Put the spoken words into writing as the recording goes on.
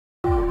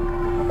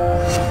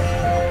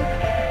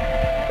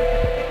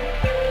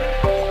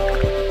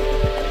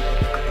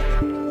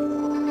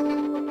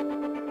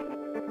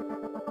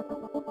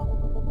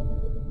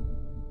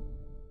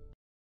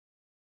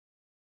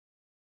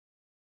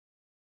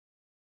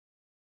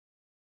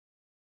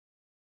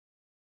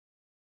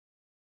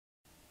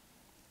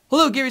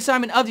Hello, Gary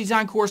Simon of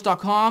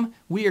DesignCourse.com.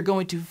 We are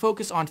going to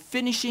focus on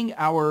finishing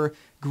our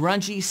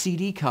Grungy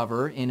CD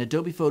cover in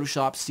Adobe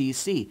Photoshop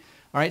CC.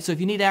 Alright, so if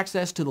you need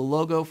access to the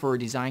logo for a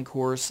design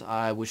course,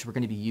 which we're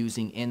going to be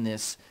using in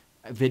this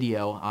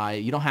video,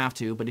 you don't have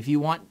to, but if you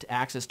want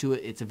access to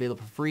it, it's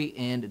available for free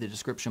in the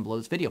description below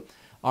this video.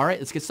 Alright,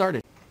 let's get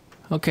started.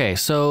 Okay,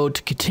 so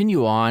to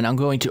continue on, I'm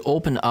going to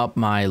open up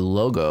my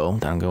logo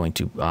that I'm going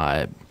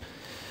to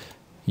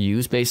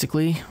use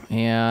basically,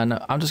 and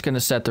I'm just going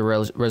to set the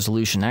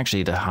resolution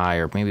actually to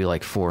higher, maybe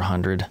like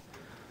 400,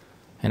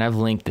 and I've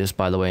linked this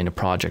by the way into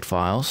project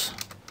files.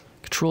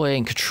 Control A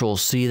and Control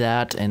C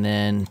that, and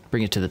then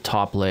bring it to the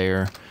top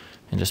layer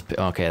and just,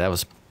 okay, that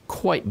was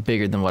quite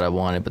bigger than what I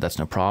wanted, but that's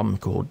no problem.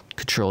 Cool.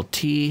 Control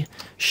T,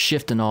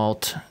 Shift and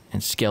Alt,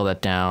 and scale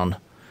that down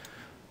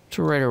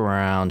to right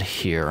around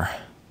here.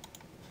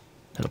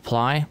 Hit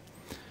apply.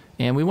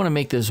 And we want to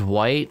make this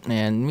white,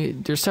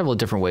 and there's several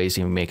different ways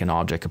you can make an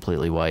object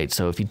completely white.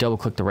 So if you double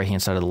click the right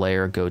hand side of the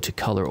layer, go to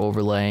color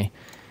overlay,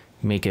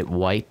 make it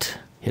white,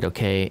 hit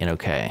OK and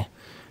OK.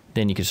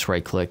 Then you can just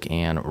right click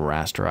and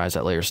rasterize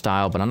that layer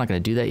style, but I'm not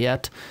going to do that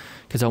yet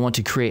because I want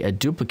to create a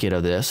duplicate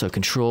of this. So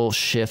Control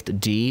Shift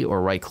D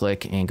or right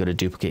click and go to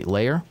duplicate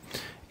layer.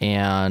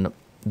 And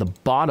the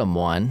bottom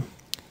one,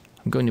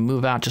 I'm going to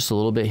move out just a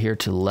little bit here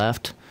to the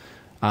left.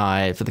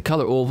 For the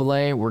color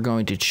overlay, we're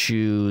going to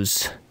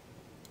choose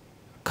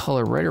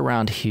color right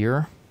around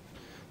here.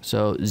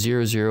 So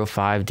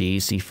 005D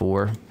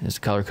C4 is the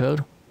color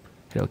code.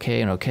 Hit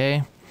OK and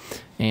OK.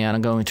 And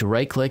I'm going to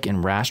right click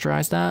and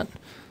rasterize that.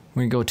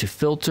 We're going to go to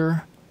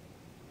filter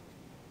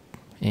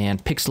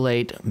and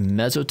pixelate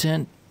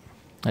mezzotint.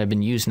 I've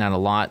been using that a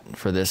lot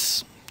for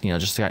this, you know,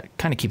 just to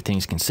kind of keep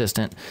things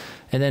consistent.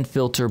 And then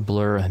filter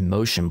blur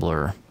motion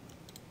blur.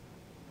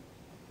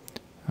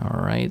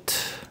 All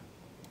right.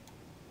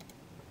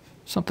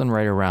 Something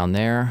right around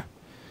there.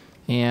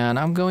 And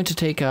I'm going to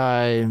take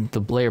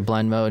the layer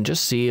blend mode and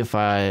just see if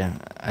I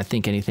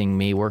think anything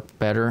may work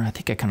better. I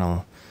think I kind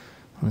of,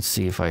 let's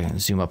see if I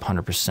zoom up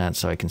 100%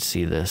 so I can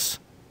see this.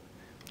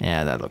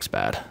 Yeah, that looks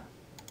bad.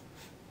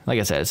 Like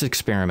I said, it's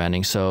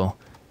experimenting, so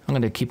I'm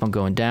going to keep on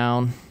going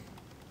down.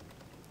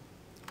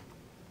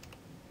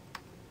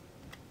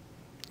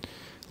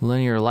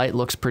 Linear light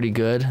looks pretty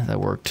good. That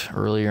worked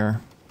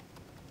earlier.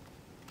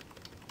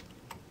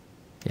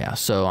 Yeah,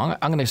 so I'm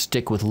going to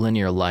stick with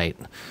linear light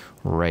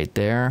right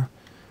there,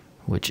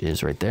 which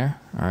is right there.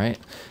 All right,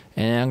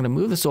 and I'm going to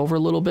move this over a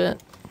little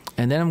bit,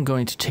 and then I'm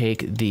going to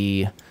take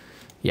the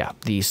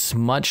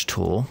smudge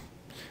tool,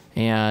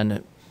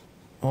 and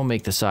we'll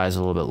make the size a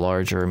little bit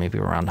larger, maybe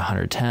around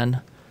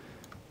 110,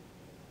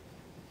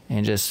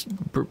 and just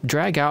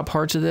drag out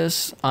parts of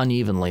this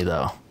unevenly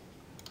though.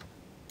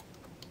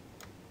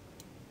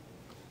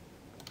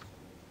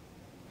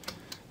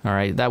 All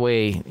right, that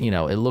way, you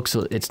know,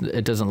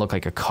 it doesn't look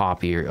like a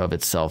copy of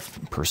itself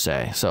per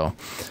se. So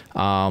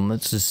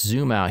let's just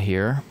zoom out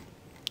here.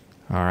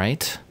 All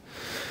right.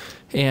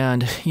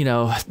 And, you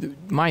know,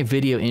 my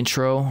video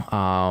intro,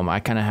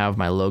 I kind of have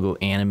my logo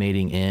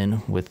animating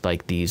in with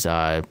like these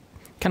kind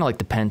of like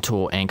the pen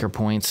tool anchor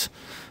points.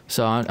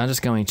 So I'm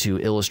just going to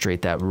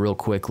illustrate that real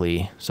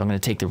quickly. So I'm going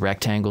to take the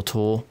rectangle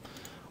tool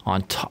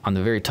on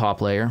the very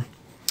top layer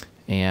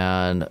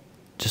and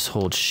just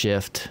hold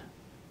Shift,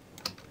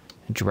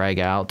 drag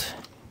out,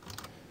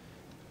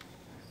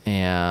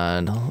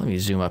 and let me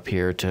zoom up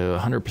here to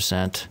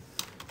 100%.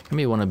 I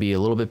may want to be a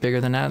little bit bigger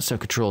than that, so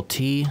Control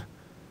T,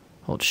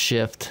 hold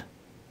Shift,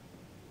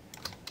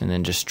 and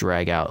then just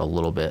drag out a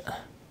little bit.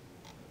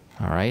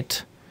 All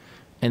right,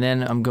 and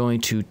then I'm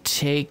going to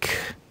take,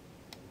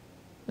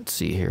 let's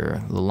see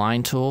here, the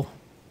line tool,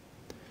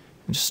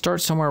 and just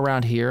start somewhere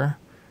around here,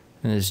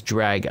 and just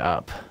drag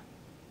up.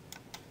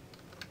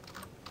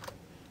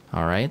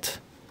 All right.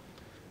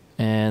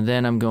 And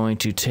then I'm going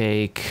to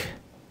take,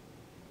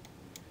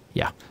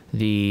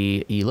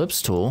 the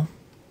ellipse tool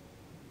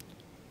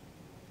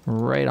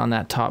right on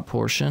that top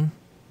portion.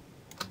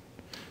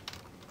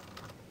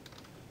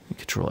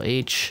 Control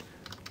H,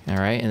 all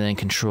right, and then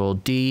Control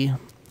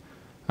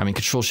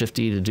Shift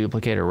D to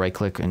duplicate, or right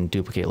click and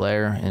duplicate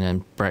layer,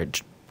 and then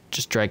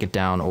just drag it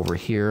down over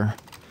here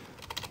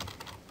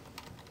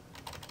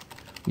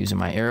using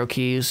my arrow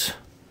keys.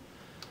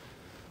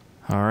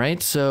 All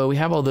right, so we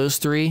have all those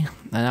three,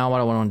 and now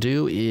what I want to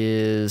do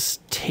is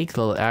take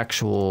the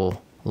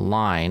actual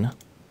line,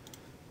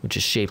 which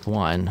is shape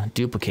 1,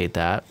 duplicate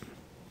that,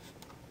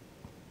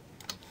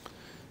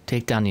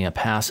 take down the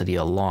opacity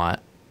a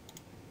lot,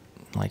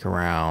 like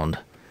around,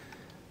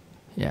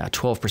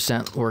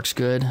 12% works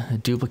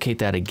good. Duplicate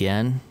that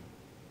again,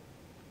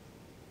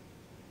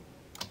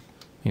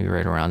 maybe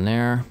right around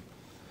there.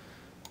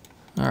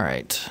 All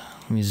right,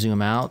 let me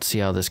zoom out, see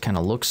how this kind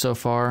of looks so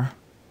far.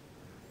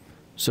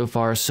 So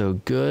far, so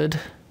good.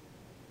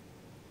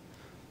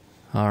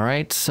 All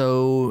right,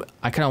 so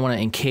I kind of want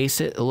to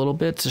encase it a little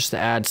bit just to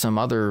add some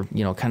other,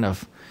 kind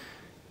of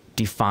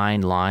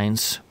defined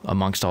lines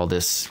amongst all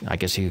this, I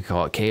guess you could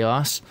call it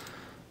chaos.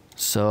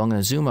 So I'm going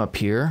to zoom up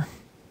here,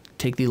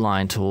 take the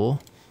line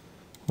tool,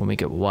 we'll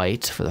make it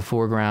white for the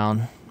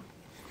foreground,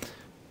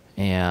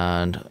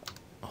 and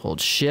hold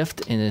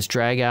shift and this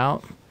drag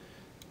out,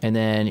 and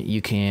then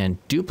you can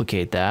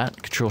duplicate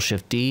that, Control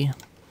Shift D,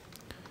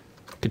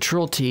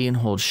 Control T and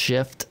hold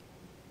shift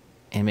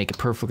and make it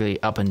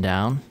perfectly up and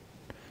down.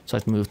 So I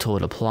have to move tool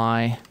to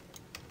apply,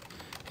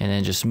 and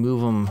then just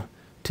move them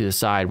to the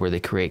side where they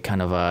create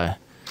kind of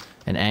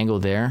an angle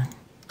there.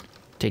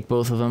 Take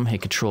both of them,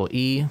 hit Control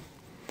E,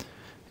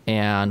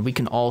 and we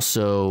can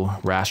also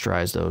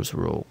rasterize those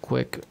real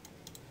quick.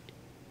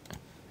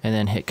 And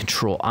then hit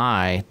Control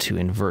I to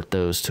invert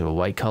those to a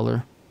white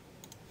color.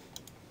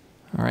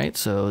 All right,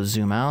 so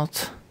zoom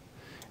out.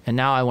 And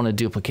now I want to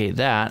duplicate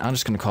that. I'm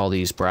just going to call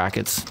these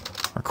brackets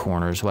or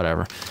corners,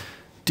 whatever.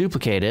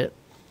 Duplicate it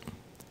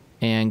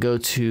and go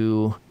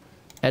to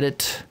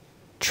Edit,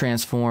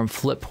 Transform,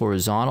 Flip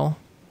Horizontal.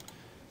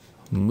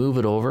 Move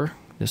it over,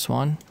 this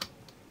one.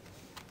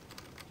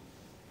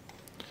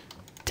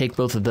 Take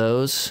both of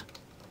those,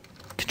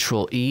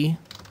 Control E,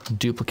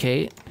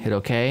 duplicate, hit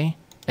OK,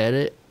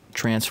 Edit,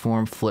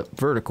 Transform, Flip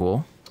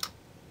Vertical.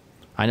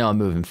 I know I'm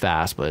moving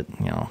fast, but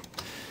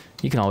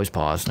you can always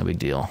pause, no big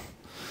deal.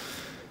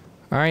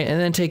 All right, and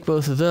then take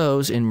both of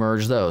those and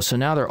merge those. So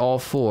now they're all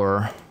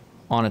four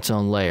on its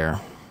own layer.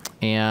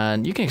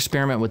 And you can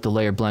experiment with the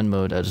layer blend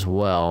mode as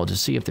well to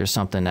see if there's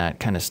something that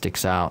kind of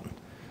sticks out.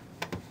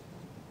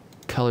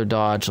 Color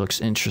dodge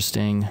looks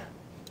interesting.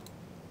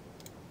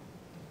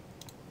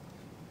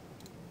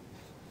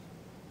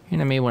 And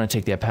I may want to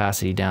take the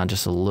opacity down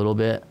just a little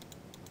bit,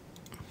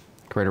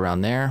 right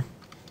around there.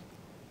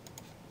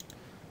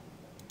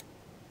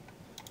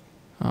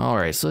 All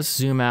right, so let's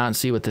zoom out and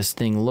see what this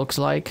thing looks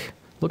like.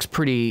 Looks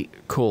pretty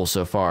cool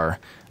so far.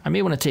 I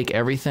may want to take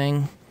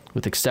everything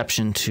with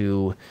exception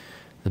to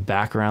the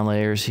background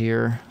layers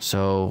here.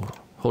 So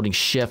holding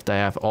shift, I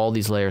have all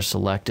these layers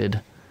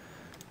selected.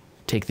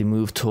 Take the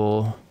move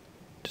tool,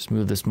 just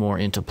move this more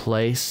into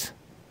place.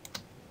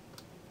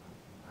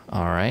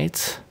 All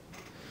right.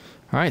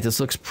 All right, this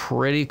looks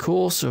pretty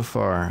cool so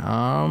far.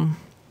 I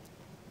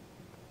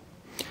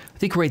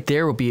think right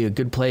there would be a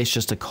good place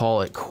just to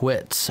call it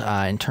quits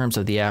in terms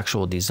of the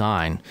actual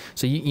design.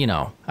 So,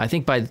 I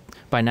think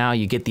by now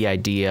you get the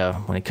idea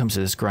when it comes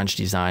to this grunge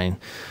design.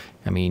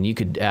 I mean, you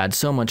could add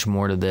so much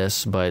more to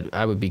this, but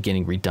I would be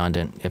getting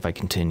redundant if I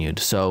continued.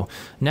 So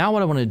now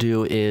what I want to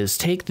do is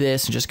take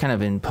this and just kind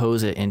of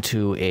impose it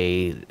into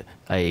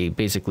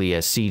basically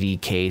a CD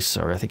case,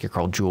 or I think they're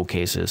called jewel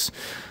cases.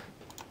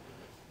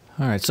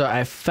 All right, so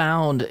I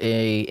found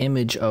a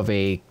image of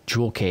a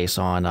jewel case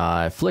on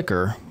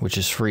Flickr, which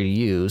is free to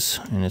use,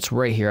 and it's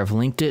right here. I've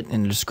linked it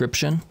in the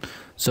description.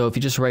 So if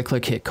you just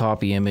right-click, hit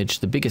copy image,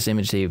 the biggest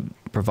image they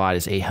provide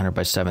is 800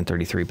 by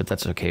 733, but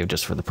that's okay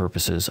just for the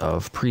purposes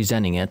of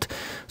presenting it.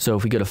 So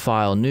if we go to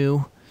File,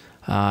 New,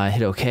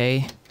 hit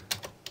OK.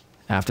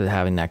 After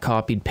having that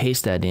copied,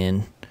 paste that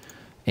in,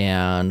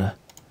 and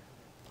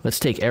let's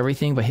take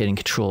everything by hitting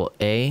Control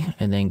A,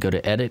 and then go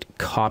to Edit,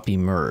 Copy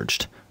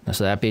Merged.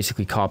 So that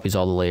basically copies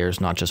all the layers,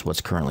 not just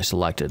what's currently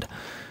selected.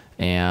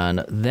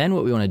 And then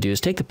what we want to do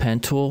is take the pen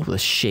tool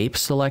with shape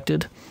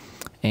selected,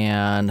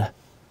 and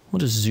we'll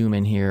just zoom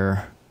in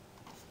here.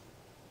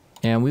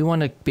 And we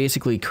want to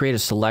basically create a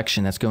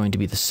selection that's going to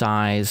be the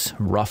size,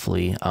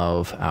 roughly,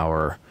 of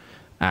our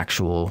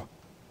actually,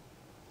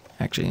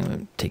 I'm going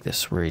to take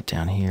this right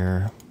down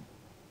here.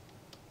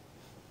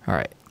 All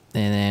right,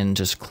 and then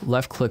just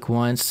left click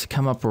once,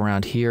 come up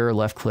around here,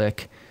 left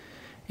click.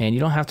 And you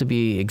don't have to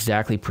be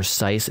exactly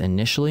precise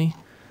initially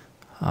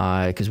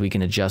because we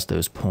can adjust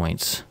those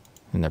points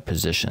in their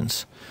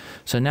positions.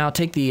 So now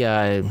take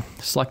the,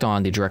 select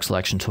on the direct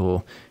selection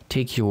tool,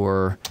 take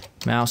your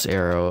mouse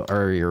arrow,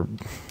 or your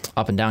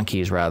up and down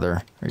keys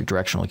rather, or your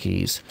directional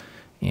keys,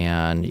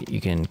 and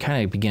you can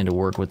kind of begin to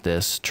work with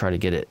this, try to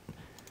get it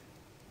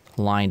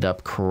lined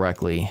up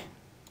correctly. I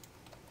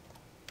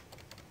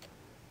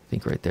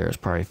think right there is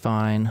probably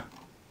fine.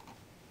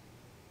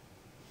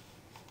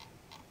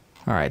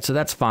 All right, so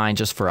that's fine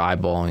just for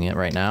eyeballing it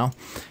right now.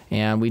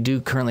 And we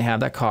do currently have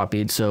that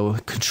copied, so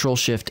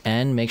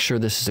Control-Shift-N, make sure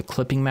this is a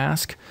clipping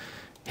mask.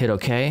 Hit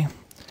OK,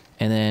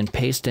 and then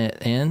paste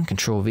it in,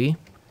 Control-V.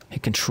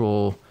 Hit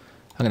Control,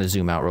 I'm going to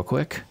zoom out real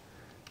quick.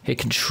 Hit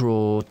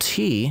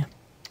Control-T,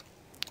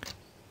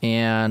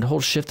 and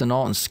hold Shift and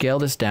Alt and scale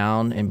this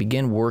down and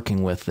begin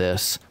working with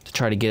this to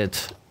try to get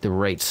it the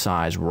right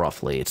size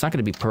roughly. It's not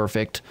going to be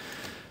perfect,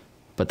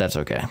 but that's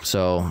okay.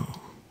 So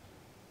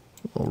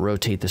we'll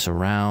rotate this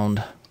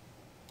around,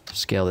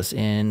 scale this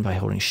in by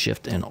holding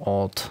Shift and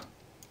Alt.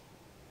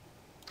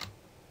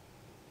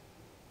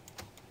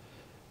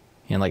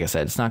 And like I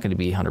said, it's not going to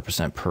be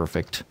 100%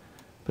 perfect,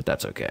 but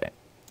that's okay.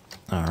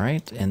 All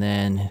right, and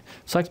then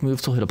select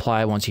Move Tool, hit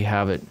Apply once you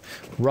have it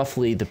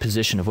roughly the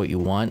position of what you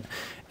want.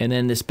 And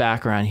then this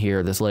background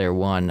here, this layer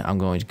 1, I'm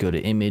going to go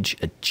to Image,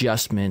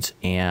 Adjustments,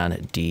 and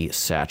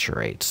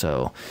Desaturate.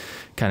 So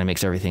kind of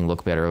makes everything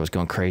look better. I was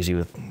going crazy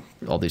with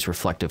all these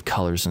reflective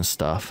colors and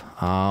stuff.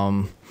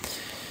 And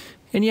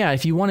yeah,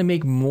 if you want to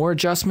make more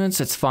adjustments,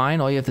 that's fine.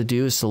 All you have to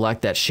do is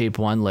select that Shape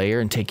 1 layer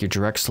and take your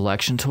Direct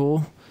Selection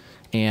tool.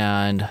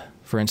 And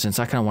for instance,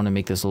 I kind of want to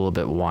make this a little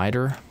bit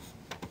wider.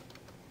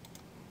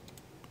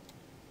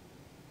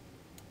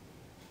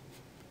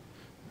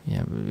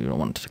 Yeah, we don't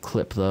want it to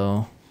clip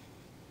though.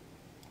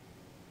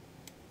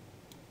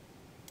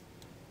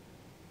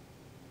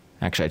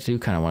 Actually, I do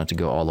kind of want it to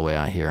go all the way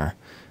out here.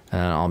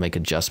 And I'll make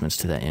adjustments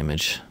to that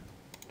image.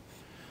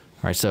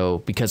 All right, so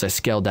because I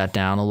scaled that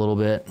down a little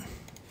bit,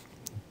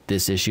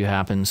 this issue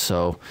happens.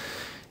 So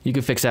you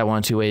could fix that one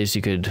of two ways.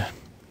 You could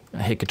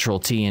hit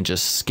Control-T and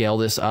just scale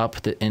this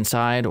up the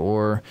inside,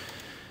 or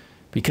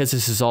because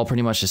this is all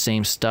pretty much the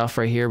same stuff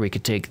right here, we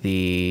could take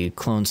the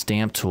Clone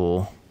Stamp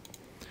tool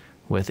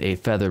with a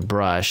feathered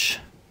brush,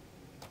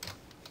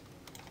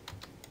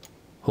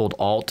 hold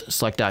Alt,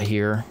 select out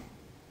here.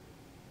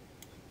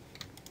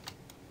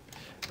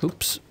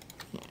 Oops.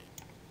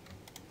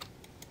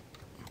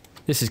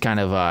 This is kind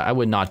of, I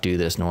would not do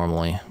this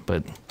normally,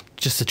 but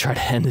just to try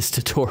to end this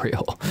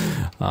tutorial.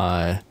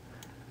 There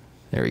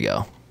we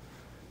go.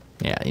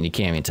 Yeah, and you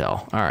can't even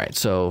tell. All right,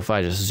 so if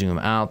I just zoom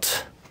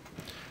out,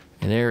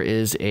 and there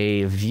is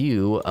a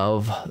view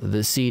of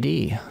the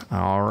CD.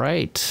 All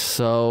right,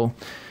 so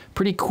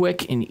pretty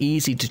quick and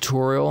easy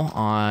tutorial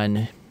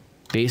on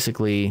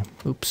basically,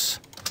 just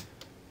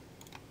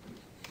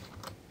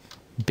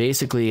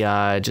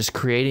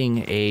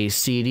creating a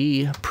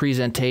CD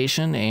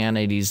presentation and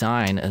a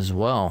design as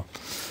well.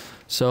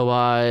 So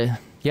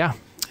yeah,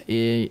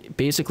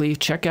 basically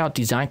check out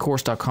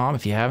designcourse.com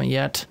if you haven't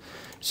yet.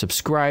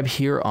 Subscribe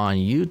here on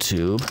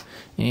YouTube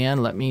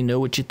and let me know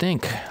what you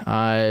think.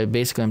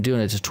 Basically, I'm doing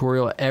a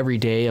tutorial every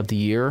day of the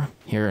year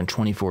here in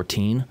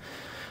 2014.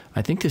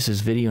 I think this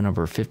is video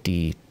number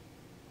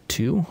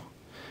 52.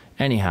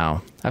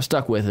 Anyhow, I've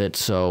stuck with it.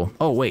 So,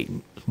 oh wait,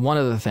 one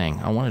other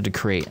thing. I wanted to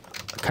create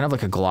kind of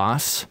like a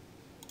gloss.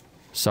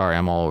 Sorry,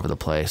 I'm all over the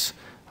place.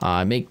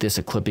 Make this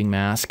a clipping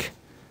mask.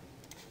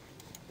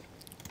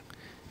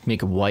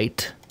 Make it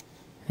white.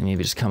 And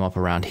maybe just come up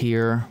around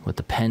here with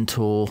the pen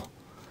tool.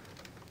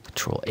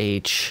 Control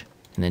H.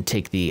 And then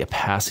take the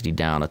opacity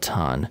down a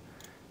ton.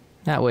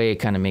 That way it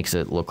kind of makes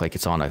it look like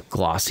it's on a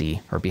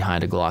glossy, or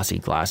behind a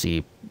glossy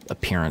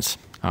appearance.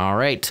 All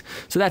right,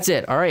 so that's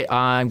it. All right,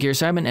 I'm Gary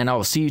Simon, and I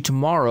will see you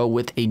tomorrow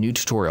with a new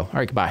tutorial. All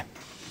right, goodbye.